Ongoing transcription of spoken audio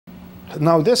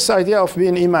Now this idea of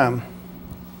being Imam,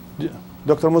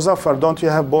 Dr. Muzaffar, don't you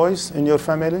have boys in your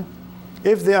family?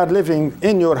 If they are living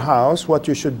in your house, what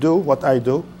you should do, what I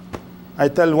do, I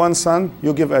tell one son,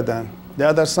 you give adhan. The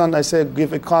other son, I say,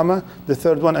 give iqamah. The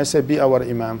third one, I say, be our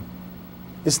Imam.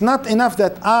 It's not enough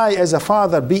that I, as a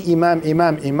father, be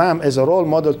Imam as a role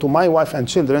model to my wife and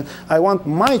children. I want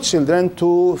my children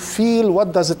to feel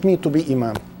what does it mean to be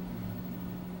Imam.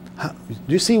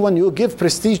 Do you see, when you give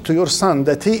prestige to your son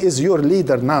that he is your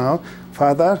leader now,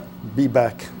 father, be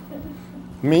back.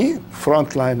 Me,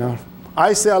 frontliner.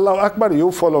 I say Allahu Akbar,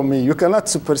 you follow me. You cannot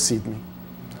supersede me.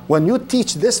 When you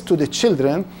teach this to the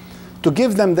children, to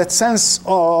give them that sense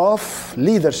of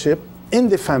leadership in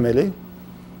the family,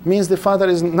 means the father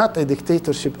is not a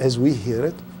dictatorship as we hear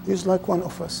it. He's like one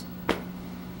of us.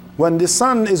 When the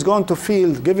son is going to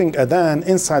feel giving adhan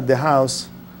inside the house,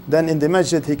 then in the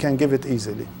masjid he can give it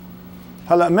easily.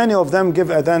 Many of them give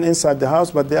adhan inside the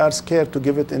house, but they are scared to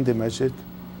give it in the masjid.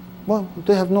 Well,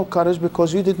 they have no courage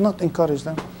because you did not encourage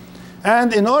them.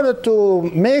 And in order to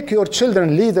make your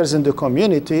children leaders in the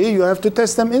community, you have to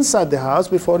test them inside the house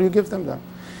before you give them that.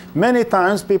 Many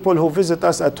times, people who visit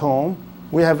us at home,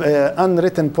 we have an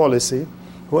unwritten policy.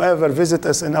 Whoever visits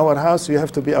us in our house, you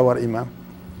have to be our Imam.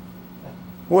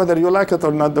 Whether you like it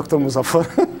or not, Dr.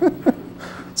 Muzaffar.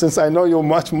 Since I know you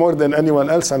much more than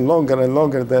anyone else and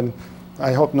longer, then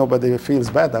I hope nobody feels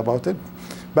bad about it.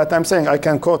 But I'm saying I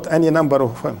can quote any number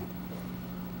of them.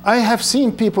 I have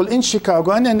seen people in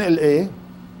Chicago and in LA,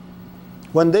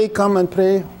 when they come and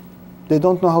pray, they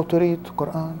don't know how to read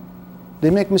Quran. They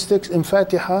make mistakes in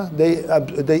Fatiha,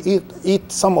 they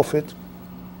eat some of it.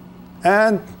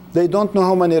 And they don't know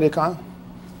how many rak'ah.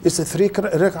 Is it 3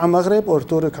 rak'ah maghrib or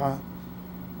 2 rak'ah?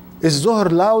 Is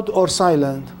Zuhr loud or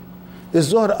silent?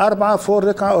 Is Zuhr 4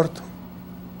 rak'ah or 2?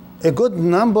 A good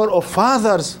number of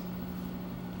fathers.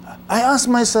 I ask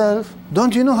myself,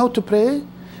 don't you know how to pray?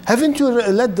 Haven't you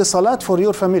led the salat for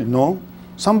your family? No.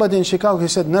 Somebody in Chicago, he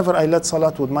said, never I led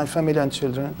salat with my family and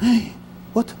children.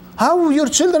 What? How your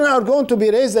children are going to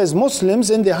be raised as Muslims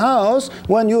in the house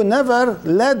when you never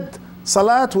led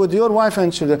salat with your wife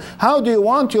and children? How do you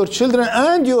want your children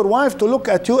and your wife to look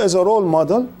at you as a role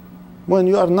model when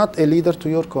you are not a leader to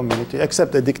your community,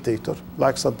 except a dictator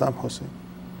like Saddam Hussein?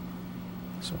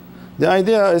 So the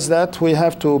idea is that we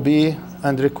have to be,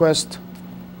 and request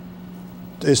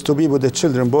is to be with the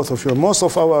children, both of you. Most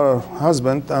of our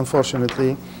husbands,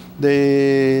 unfortunately,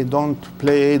 they don't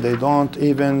play, they don't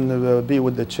even be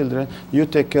with the children. You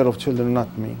take care of children,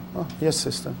 not me. Oh, yes,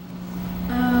 sister.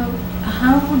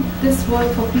 How would this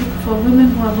work for women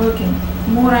who are working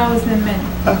more hours than men?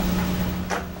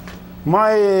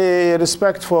 My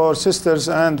respect for sisters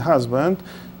and husband,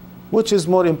 which is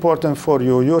more important for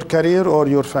you, your career or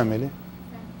your family?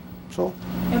 So.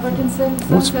 Yeah, but in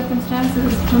some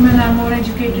circumstances, women are more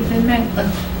educated than men,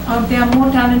 or they are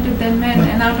more talented than men,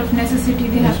 and out of necessity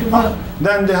they have to work.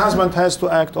 Then the husband has to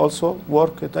act also,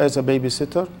 work it as a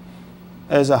babysitter,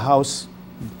 as a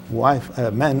housewife,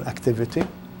 man activity,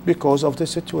 because of the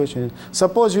situation.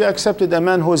 Suppose you accepted a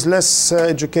man who is less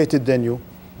educated than you,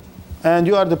 and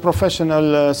you are the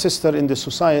professional sister in the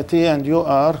society, and you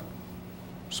are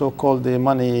so-called the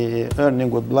money earning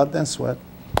with blood and sweat.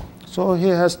 So he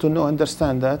has to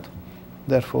understand that,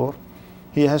 therefore,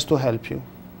 he has to help you.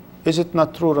 Is it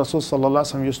not true Rasul Sallallahu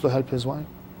Alaihi Wasallam used to help his wife?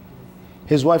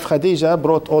 His wife Khadija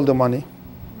brought all the money.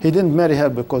 He didn't marry her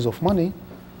because of money,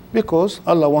 because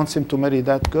Allah wants him to marry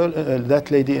that girl, that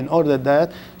lady, in order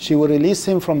that she will release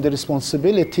him from the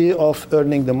responsibility of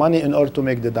earning the money in order to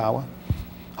make the da'wah.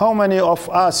 How many of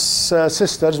us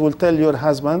sisters will tell your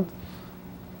husband,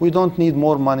 we don't need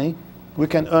more money, we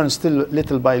can earn still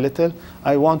little by little,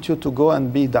 I want you to go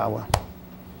and be da'wah.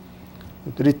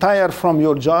 Retire from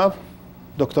your job,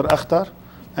 Dr. Akhtar,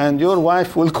 and your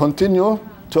wife will continue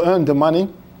to earn the money,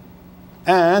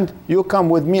 and you come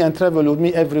with me and travel with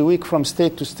me every week from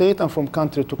state to state and from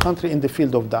country to country in the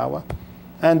field of da'wah.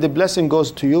 And the blessing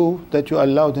goes to you that you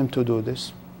allowed him to do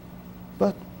this.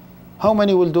 But how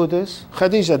many will do this?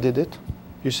 Khadija did it,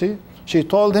 you see. She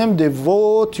told him,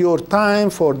 devote your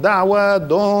time for da'wah,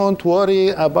 don't worry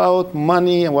about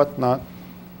money and whatnot.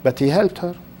 But he helped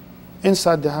her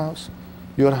inside the house.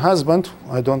 Your husband,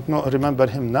 I don't know, remember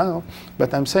him now,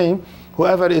 but I'm saying,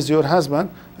 whoever is your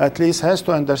husband, at least has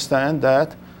to understand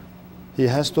that he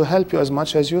has to help you as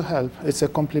much as you help. It's a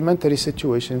complementary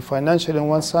situation. Financial on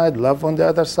one side, love on the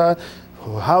other side,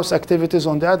 house activities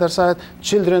on the other side,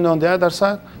 children on the other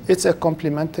side. It's a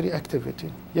complementary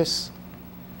activity. Yes?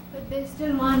 But they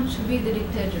still want to be the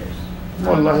dictators.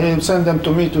 Wallah, he send them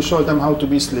to me to show them how to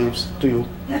be slaves to you.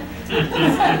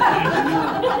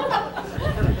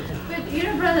 But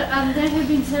brother, there have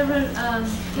been several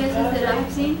cases that I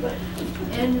have seen,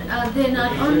 and they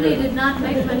not only did not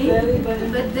make money,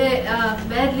 but they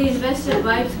badly invested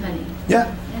wives' money.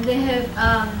 Yeah. And they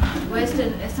have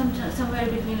wasted somewhere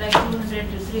between like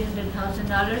 $200,000 to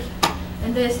 $300,000,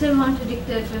 and they still want to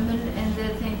dictate women, and they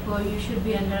think, oh, you should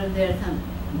be under their thumb.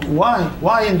 Why?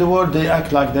 Why in the world they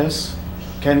act like this?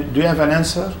 Do you have an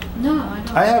answer? No, I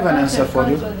don't. I have an answer for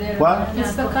you. What?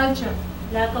 It's the culture.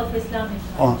 Lack of Islamic.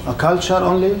 Oh, a culture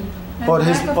only? Or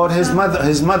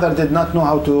his mother did not know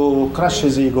how to crush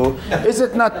his ego. Is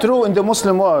it not true in the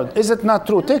Muslim world? Is it not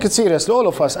true? Take it seriously, all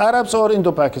of us, Arabs or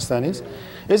Indo-Pakistanis.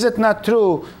 Is it not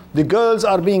true the girls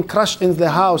are being crushed in the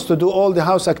house to do all the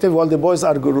house activity while the boys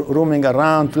are roaming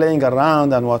around, playing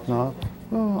around and whatnot?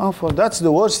 Oh, that's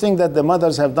the worst thing that the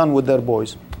mothers have done with their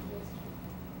boys.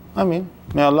 I mean,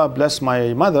 may Allah bless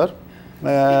my mother.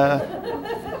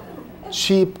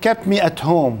 She kept me at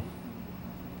home,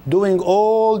 doing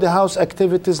all the house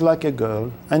activities like a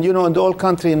girl. And you know, in the old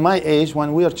country, in my age,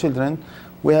 when we are children,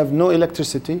 we have no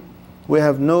electricity. We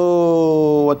have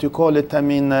no, what you call it,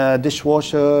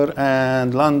 dishwasher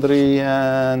and laundry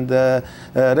and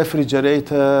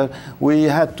refrigerator. We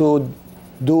had to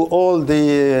do all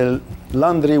the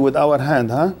laundry with our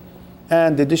hand,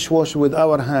 and the dishwasher with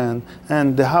our hand,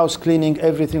 and the house cleaning,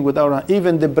 everything with our hand.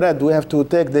 Even the bread, we have to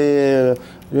take the,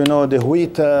 the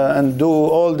wheat and do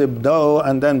all the dough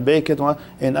and then bake it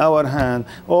in our hand.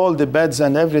 All the beds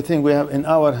and everything we have in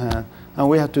our hand. And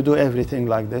we have to do everything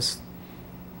like this,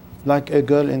 like a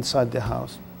girl inside the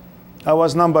house. I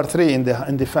was number 3 in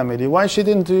the family. Why she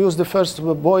didn't use the first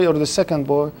boy or the second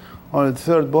boy or the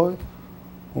third boy?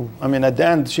 I mean, at the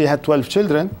end, she had 12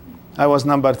 children. I was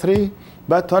number 3.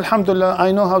 But alhamdulillah,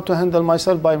 I know how to handle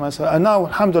myself by myself. And now,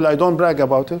 alhamdulillah, I don't brag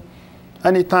about it.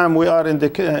 Anytime we are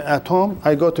at home,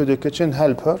 I go to the kitchen,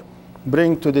 help her,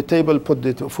 bring to the table, put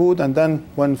the food, and then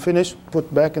when finished,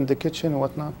 put back in the kitchen and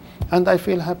whatnot. And I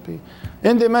feel happy.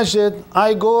 In the masjid,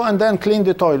 I go and then clean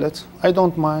the toilets. I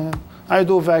don't mind. I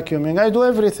do vacuuming. I do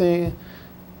everything.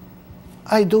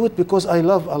 I do it because I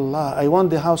love Allah. I want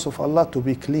the house of Allah to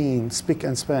be clean, spick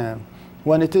and span.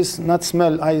 When it is not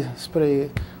smell, I spray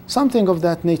it. Something of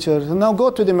that nature. Now go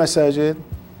to the masjid.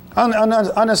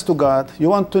 Honest to God, you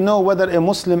want to know whether a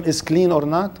Muslim is clean or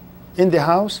not in the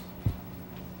house?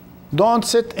 Don't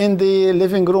sit in the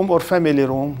living room or family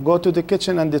room. Go to the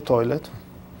kitchen and the toilet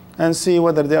and see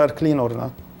whether they are clean or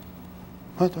not.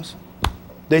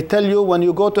 They tell you when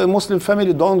you go to a Muslim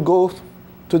family, don't go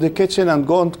to the kitchen and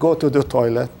don't go to the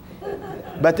toilet.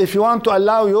 But if you want to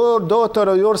allow your daughter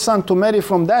or your son to marry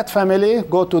from that family,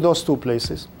 go to those 2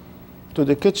 places, to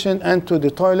the kitchen and to the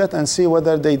toilet, and see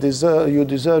whether you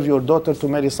deserve your daughter to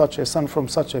marry such a son from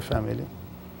such a family.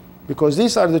 Because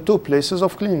these are the 2 places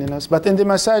of cleanliness. But in the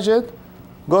masajid,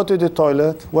 go to the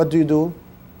toilet. What do you do?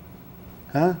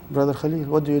 Brother Khalil,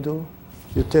 what do?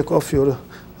 You take off your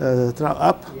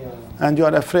up, and you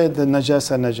are afraid the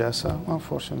najasa.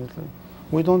 Unfortunately,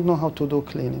 we don't know how to do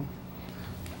cleaning.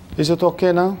 Is it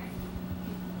okay now?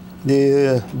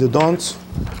 The don'ts,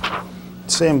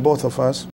 same both of us.